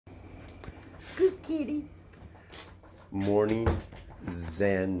Good kitty. Morning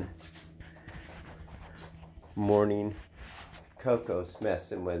zen. Morning. Coco's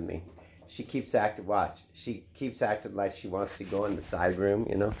messing with me. She keeps acting, watch. She keeps acting like she wants to go in the side room,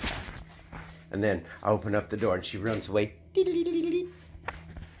 you know. And then I open up the door and she runs away. It's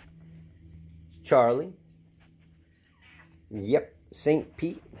Charlie. Yep. St.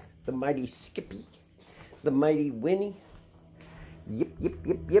 Pete. The mighty Skippy. The mighty Winnie. Yep, yep,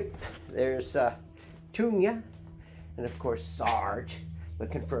 yep, yep. There's Tunya. And of course Sarge,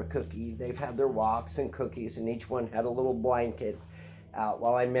 looking for a cookie. They've had their walks and cookies, and each one had a little blanket out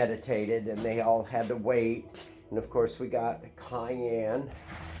while I meditated, and they all had to wait. And of course we got Cayenne,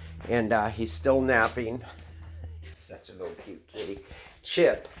 and he's still napping. He's such a little cute kitty.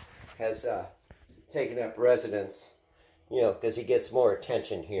 Chip has taken up residence, you know, because he gets more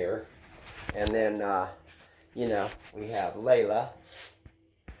attention here. And then, you know, we have Layla.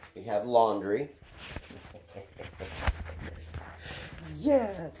 We have Laundry.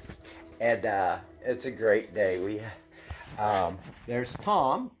 Yes. And it's a great day. There's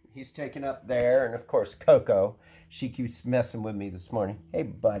Tom. He's taken up there. And of course, Coco. She keeps messing with me this morning. Hey,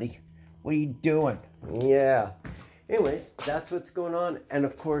 buddy. What are you doing? Yeah. Anyways, that's what's going on. And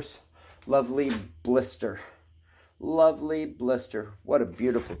of course, lovely Blister. Lovely Blister. What a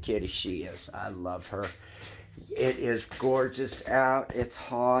beautiful kitty she is. I love her. It is gorgeous out. It's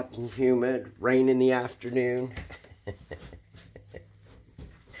hot and humid. Rain in the afternoon.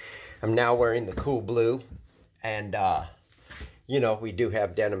 I'm now wearing the cool blue. And, you know, we do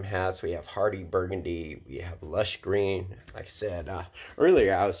have denim hats. We have Hardy Burgundy. We have Lush Green. Like I said,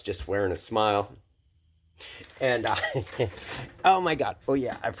 earlier I was just wearing a smile. And, oh my God. Oh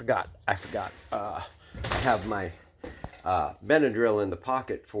yeah, I forgot. I have my Benadryl in the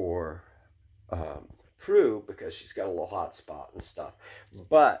pocket for Prue because she's got a little hot spot and stuff.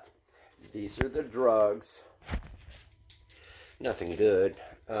 But these are the drugs. Nothing good.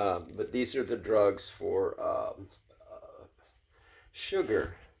 But these are the drugs for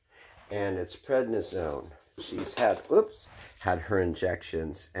sugar. And it's prednisone. She's had her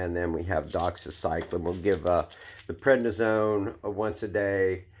injections. And then we have doxycycline. We'll give the prednisone once a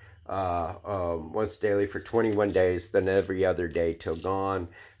day. Once daily for 21 days, then every other day till gone.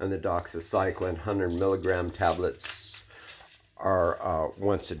 And the doxycycline 100 milligram tablets are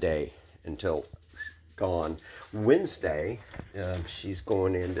once a day until gone. Wednesday, she's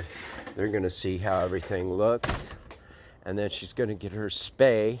going into, they're going to see how everything looks, and then she's going to get her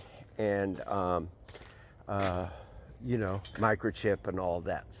spay and you know, microchip and all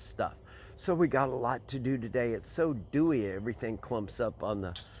that stuff. So we got a lot to do today. It's so dewy, everything clumps up on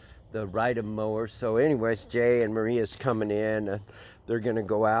the Rida mower. So anyways, Jay and Maria's coming in, and they're gonna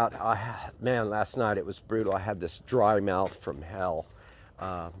go out. Man, last night it was brutal. I had this dry mouth from hell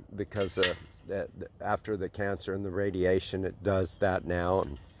because after the cancer and the radiation, it does that now.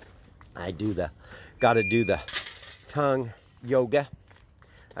 And I gotta do the tongue yoga.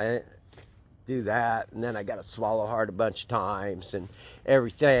 I do that, and then I gotta swallow hard a bunch of times and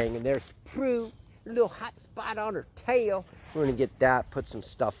everything. And there's Prue, a little hot spot on her tail. We're gonna get that, put some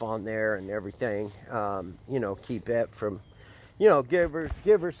stuff on there and everything. You know, keep it from, you know, give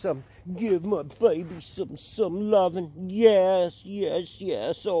my baby some loving. Yes, yes,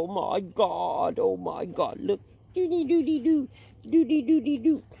 yes. Oh my God, look, do.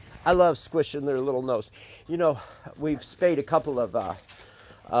 I love squishing their little nose. You know, we've spayed a couple of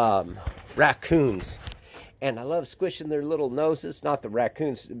raccoons, and I love squishing their little noses. Not the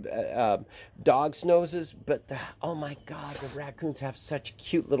raccoons, dogs' noses, but oh my God, the raccoons have such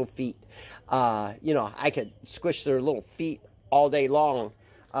cute little feet. You know, I could squish their little feet all day long,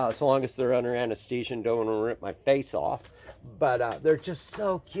 as long as they're under anesthesia and don't want to rip my face off. But they're just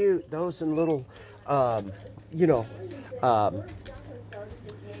so cute. Those and little, you know,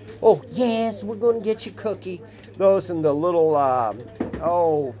 oh yes, we're going to get you cookie. Those and the little,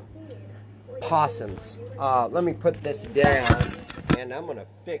 possums. Let me put this down, and I'm gonna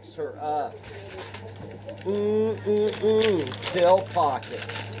fix her up. Pill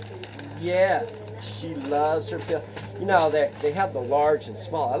pockets. Yes, she loves her pill. You know, they have the large and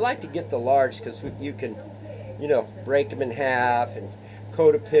small. I like to get the large because you can, you know, break them in half and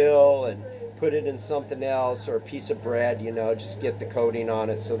coat a pill and put it in something else or a piece of bread. You know, just get the coating on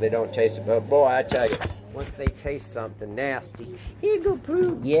it so they don't taste it. But boy, I tell you, once they taste something nasty, here you go,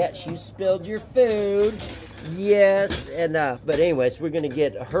 Prue. Yes, you spilled your food. Yes, and but anyways, we're gonna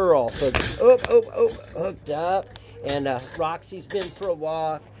get her all hooked up. And Roxy's been for a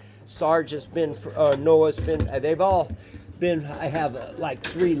walk. Sarge has been for, Noah's been. They've all been. I have like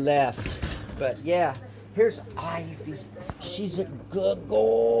 3 left. But yeah, Here's Ivy. She's a good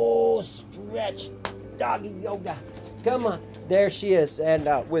old stretch doggy yoga. Come on. There she is. And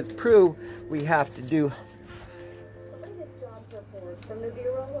with Prue, we have to do from the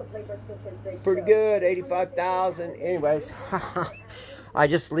Bureau of Labor Statistics. Pretty good, 85,000. Anyways, I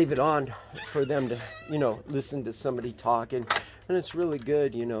just leave it on for them to, you know, listen to somebody talking. And it's really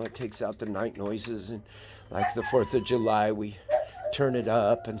good, you know, it takes out the night noises. And like the 4th of July, we turn it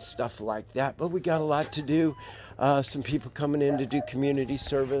up and stuff like that. But we got a lot to do. Some people coming in to do community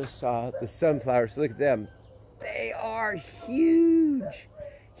service. The sunflowers, look at them. They are huge.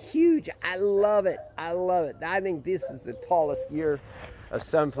 Huge. I love it. I love it. I think this is the tallest year of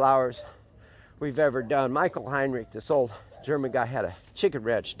sunflowers we've ever done. Michael Heinrich, this old German guy, had a chicken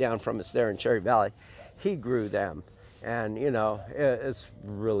ranch down from us there in Cherry Valley. He grew them, and you know, it's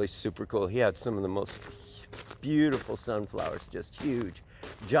really super cool. He had some of the most beautiful sunflowers, just huge,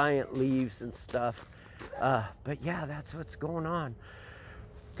 giant leaves and stuff. But yeah, that's what's going on.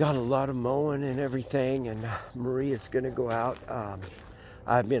 Got a lot of mowing and everything, and Maria's gonna go out.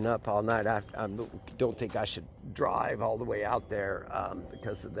 I've been up all night. I don't think I should drive all the way out there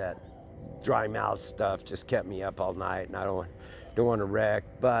because of that dry mouth stuff. Just kept me up all night, and I don't want to wreck.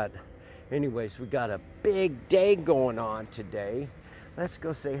 But anyways, we got a big day going on today. Let's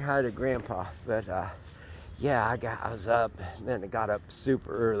go say hi to Grandpa. But yeah, I was up, and then I got up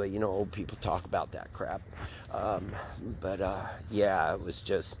super early. You know, old people talk about that crap. Yeah, it was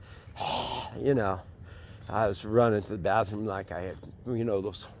just, you know, I was running to the bathroom like I had, you know,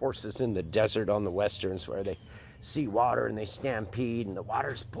 those horses in the desert on the westerns where they see water and they stampede and the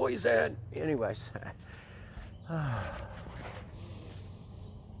water's poison. Anyways.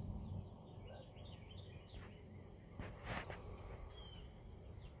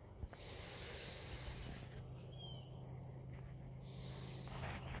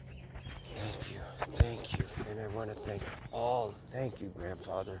 Thank you. And I want to thank you,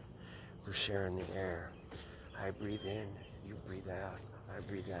 Grandfather, for sharing the air. I breathe in, you breathe out. I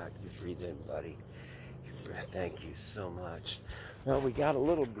breathe out, you breathe in, buddy. Thank you so much. Well, we got a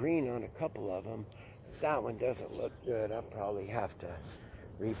little green on a couple of them. That one doesn't look good. I'll probably have to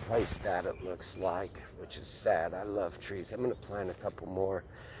replace that, it looks like, which is sad. I love trees. I'm going to plant a couple more.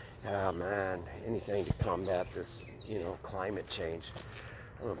 Oh, man, anything to combat this, you know, climate change.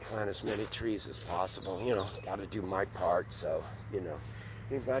 I'm going to plant as many trees as possible. You know, got to do my part, so, you know.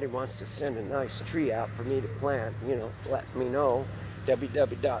 Anybody wants to send a nice tree out for me to plant, you know, let me know.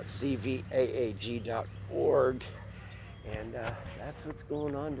 www.cvaag.org. And that's what's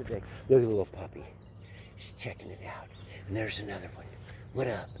going on today. Look at the little puppy. She's checking it out. And there's another one. What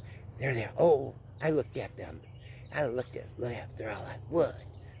up? They're there. Oh, I looked at them. Look at, they're all like, what?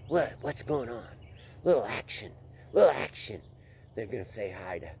 What's going on? Little action. They're going to say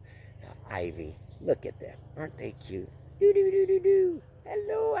hi to Ivy. Look at them. Aren't they cute? Do.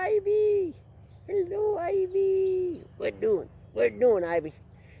 Hello, Ivy. What doing, Ivy?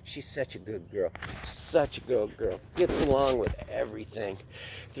 She's such a good girl. Gets along with everything.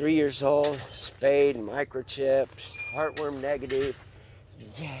 3 years old, spayed, microchipped, heartworm negative.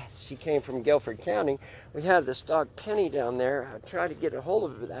 Yes, she came from Guilford County. We had this dog Penny down there. I tried to get a hold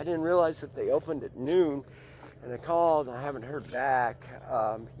of it, but I didn't realize that they opened at noon. And I called, I haven't heard back.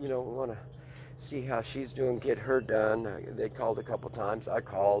 You know, we want to see how she's doing, get her done. They called a couple times, I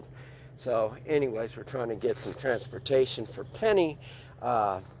called. So anyways, we're trying to get some transportation for Penny.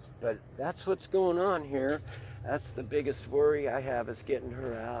 But that's what's going on here. That's the biggest worry I have, is getting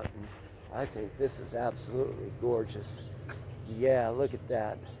her out. And I think this is absolutely gorgeous. Yeah, look at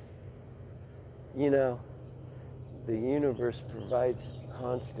that. You know, the universe provides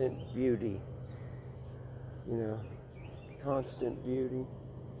constant beauty. You know, constant beauty.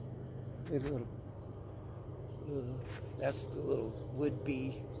 That's the little wood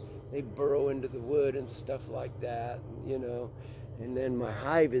bee. They burrow into the wood and stuff like that, you know. And then my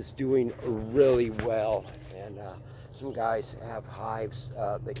hive is doing really well. And some guys have hives.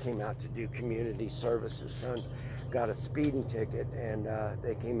 They came out to do community service. His son got a speeding ticket, and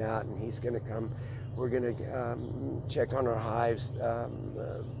they came out, and he's going to come. We're going to check on our hives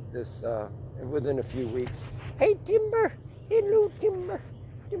within a few weeks. Hey, Timber. Hello, Timber.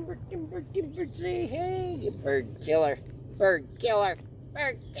 Timber, say hey, you bird killer.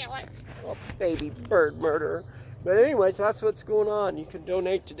 Oh, baby bird murderer. But anyways, that's what's going on. You can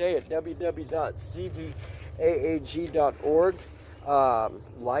donate today at www.cvaag.org.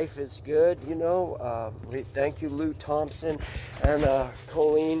 Life is good, you know. Thank you, Lou Thompson and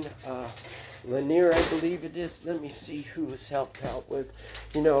Colleen Lanier, I believe it is. Let me see who has helped out with,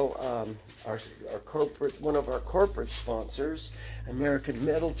 you know, our corporate, one of our corporate sponsors, American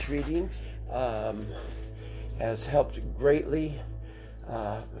Metal Treating. has helped greatly.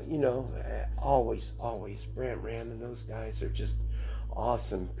 You know, always Brant Ram and those guys are just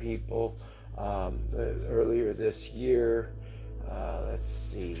awesome people. Earlier this year, let's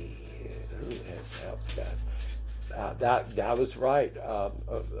see, who has helped that was right.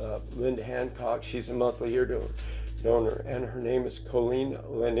 Linda Hancock, she's a monthly year donor, and her name is Colleen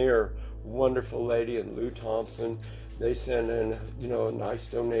Lanier, wonderful lady, and Lou Thompson. They send in, you know, a nice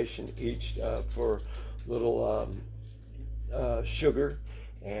donation each for little sugar.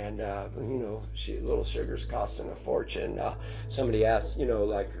 And you know, little sugar's costing a fortune. Somebody asked, you know,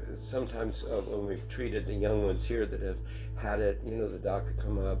 like sometimes when we've treated the young ones here that have had it, you know, the doc could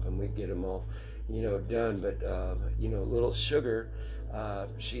come up and we get them all, you know, done. But you know, little sugar,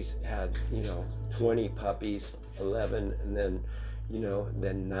 she's had, you know, 20 puppies, 11, and then, you know,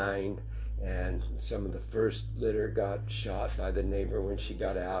 then 9. And some of the first litter got shot by the neighbor when she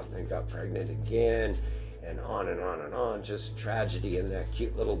got out, and then got pregnant again. And on and on and on, just tragedy in that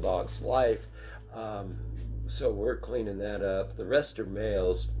cute little dog's life. So we're cleaning that up. The rest are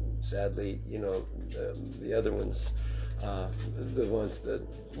males, sadly. You know, the other ones, the ones that,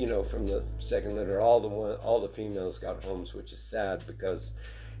 you know, from the second litter, all the females got homes, which is sad because,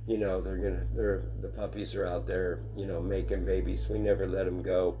 you know, the puppies are out there, you know, making babies. We never let them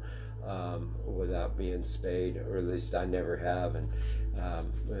go without being spayed, or at least I never have. And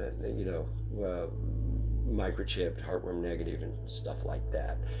you know, microchipped, heartworm negative, and stuff like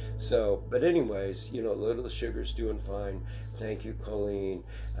that. So, but anyways, you know, Little Sugar's doing fine. Thank you, Colleen,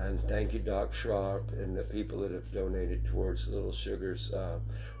 and thank you, Doc Shrop, and the people that have donated towards Little Sugar's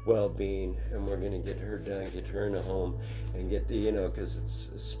well-being. And we're going to get her done, get her in a home, and get the, you know, because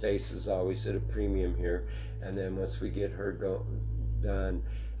space is always at a premium here. And then once we get her done,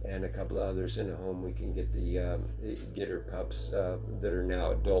 and a couple of others in a home, we can get the get her pups that are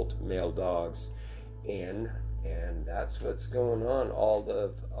now adult male dogs in. And that's what's going on. All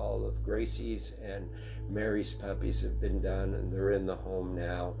of Gracie's and Mary's puppies have been done, and they're in the home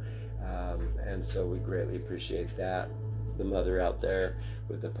now. And so we greatly appreciate that. The mother out there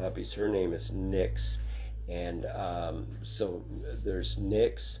with the puppies, her name is Nix. And so there's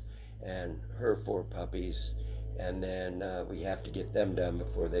Nix and her 4 puppies. And then we have to get them done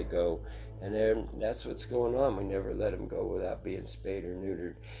before they go. And then that's what's going on. We never let them go without being spayed or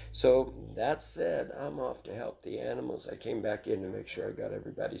neutered. So that said, I'm off to help the animals. I came back in to make sure I got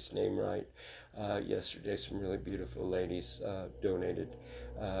everybody's name right. Yesterday, some really beautiful ladies donated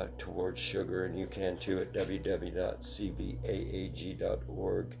towards sugar, and you can too at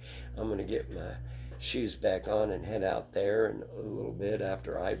www.cbaag.org. I'm going to get my shoes back on and head out there in a little bit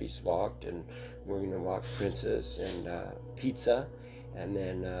after Ivy's walked, and we're going to walk Princess and Pizza, and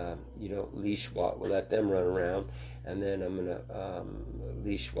then you know, leash walk. We'll let them run around, and then I'm going to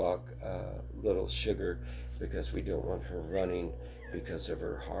leash walk Little Sugar, because we don't want her running because of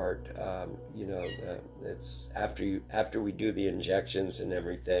her heart. You know, it's after we do the injections and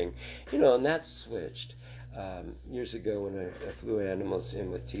everything, you know, and that's switched. Years ago when I flew animals in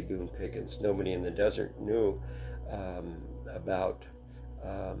with Boone Pickens, nobody in the desert knew about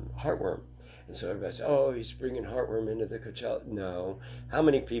heartworm. And so everybody said, oh, he's bringing heartworm into the Coachella. No. How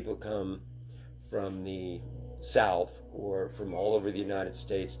many people come from the South or from all over the United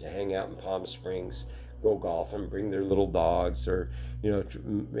States to hang out in Palm Springs, go golf, and bring their little dogs? Or, you know,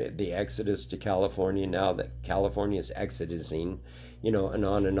 the exodus to California, now that California is exodusing, you know, and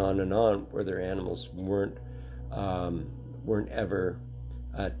on and on and on, where their animals weren't ever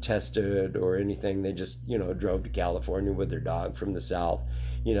tested or anything. They just, you know, drove to California with their dog from the South,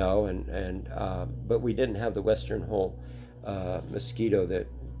 you know, but we didn't have the Western whole mosquito that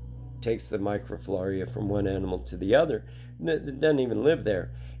takes the microflora from one animal to the other. It doesn't even live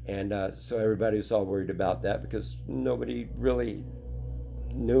there. And so everybody was all worried about that, because nobody really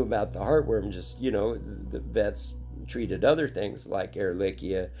knew about the heartworm. Just, you know, the vets treated other things like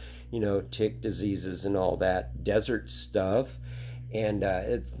Ehrlichia, you know, tick diseases and all that desert stuff. And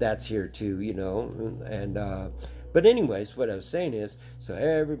that's here too, you know. And but anyways, what I was saying is, so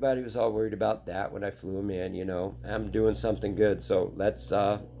everybody was all worried about that when I flew them in. You know, I'm doing something good, so let's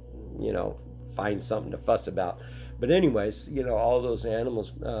you know, find something to fuss about. But anyways, you know, all those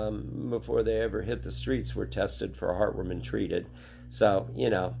animals before they ever hit the streets were tested for heartworm and treated. So, you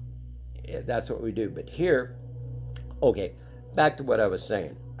know, that's what we do. But here, okay, back to what I was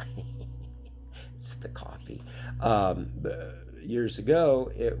saying. It's the coffee. Years ago,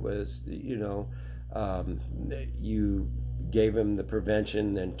 it was, you know, you gave him the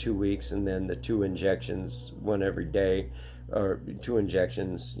prevention, then 2 weeks, and then the 2 injections, one every day, or 2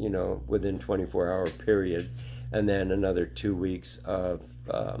 injections, you know, within 24-hour period. and then another 2 weeks of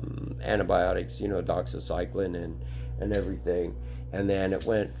antibiotics, doxycycline and everything. And then it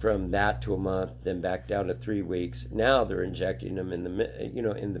went from that to a month, then back down to 3 weeks. Now they're injecting them in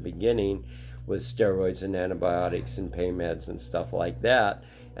the beginning with steroids and antibiotics and pain meds and stuff like that.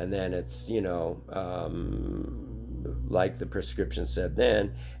 And then it's, like the prescription said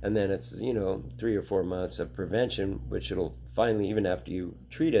then, and then it's, 3 or 4 months of prevention, which it'll finally, even after you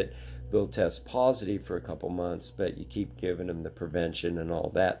treat it, they'll test positive for a couple months, but you keep giving them the prevention and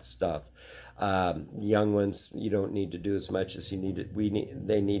all that stuff. Young ones, you don't need to do as much as they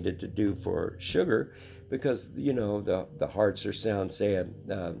needed to do for sugar, because the hearts are sound. Say an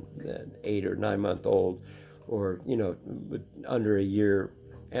 8 or 9 month old, or under a year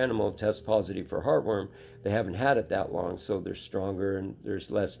animal tests positive for heartworm. They haven't had it that long, so they're stronger and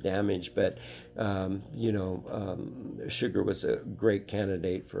there's less damage. But sugar was a great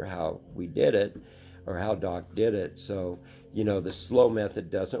candidate for how we did it, or how Doc did it. So the slow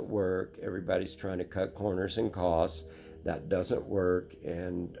method doesn't work. Everybody's trying to cut corners and costs. That doesn't work,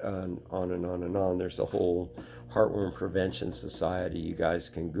 and on and on and on. There's a whole Heartworm Prevention Society you guys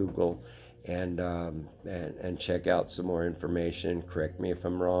can Google and check out some more information. Correct me if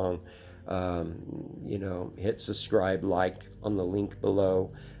I'm wrong. Hit subscribe, like on the link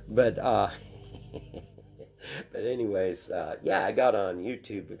below. But but anyways, yeah, I got on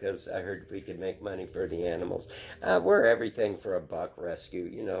YouTube because I heard we could make money for the animals. We're everything for $1 rescue.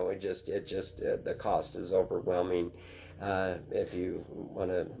 The cost is overwhelming. If you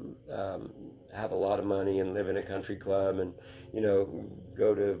want to have a lot of money and live in a country club and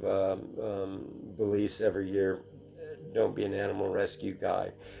go to Belize every year, don't be an animal rescue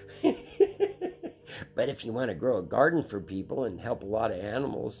guy. But if you want to grow a garden for people and help a lot of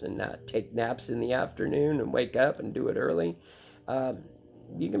animals and take naps in the afternoon and wake up and do it early,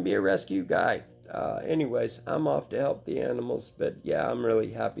 you can be a rescue guy. Anyways, I'm off to help the animals, but yeah, I'm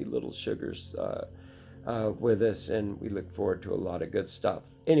really happy little Sugar's with us, and we look forward to a lot of good stuff.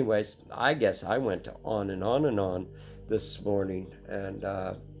 Anyways, I guess I went on and on and on this morning, and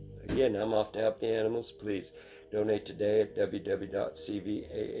again, I'm off to help the animals. Please donate today at www.cvaag.org.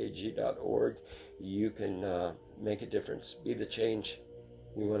 You can make a difference, be the change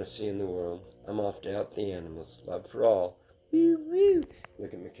you want to see in the world. I'm off to help the animals. Love for all. Woo, woo.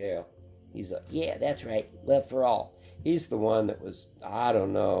 Look at Mikhail. He's like, yeah, that's right. Love for all. He's the one that was, I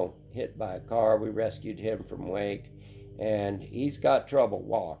don't know, hit by a car. We rescued him from Wake, and he's got trouble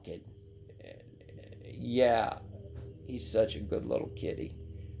walking. Yeah, he's such a good little kitty.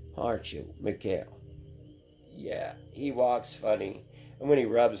 Aren't you, Mikhail? Yeah, he walks funny. And when he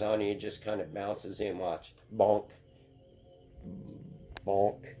rubs on you, he just kind of bounces in. Watch. Bonk.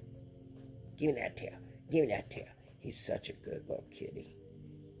 Bonk. Give me that tail. Give me that tail. He's such a good little kitty.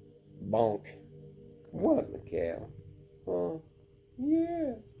 Bonk. What, Mikhail? Oh,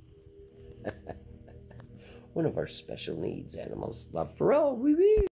 yeah. One of our special needs animals. Love for all. Wee wee.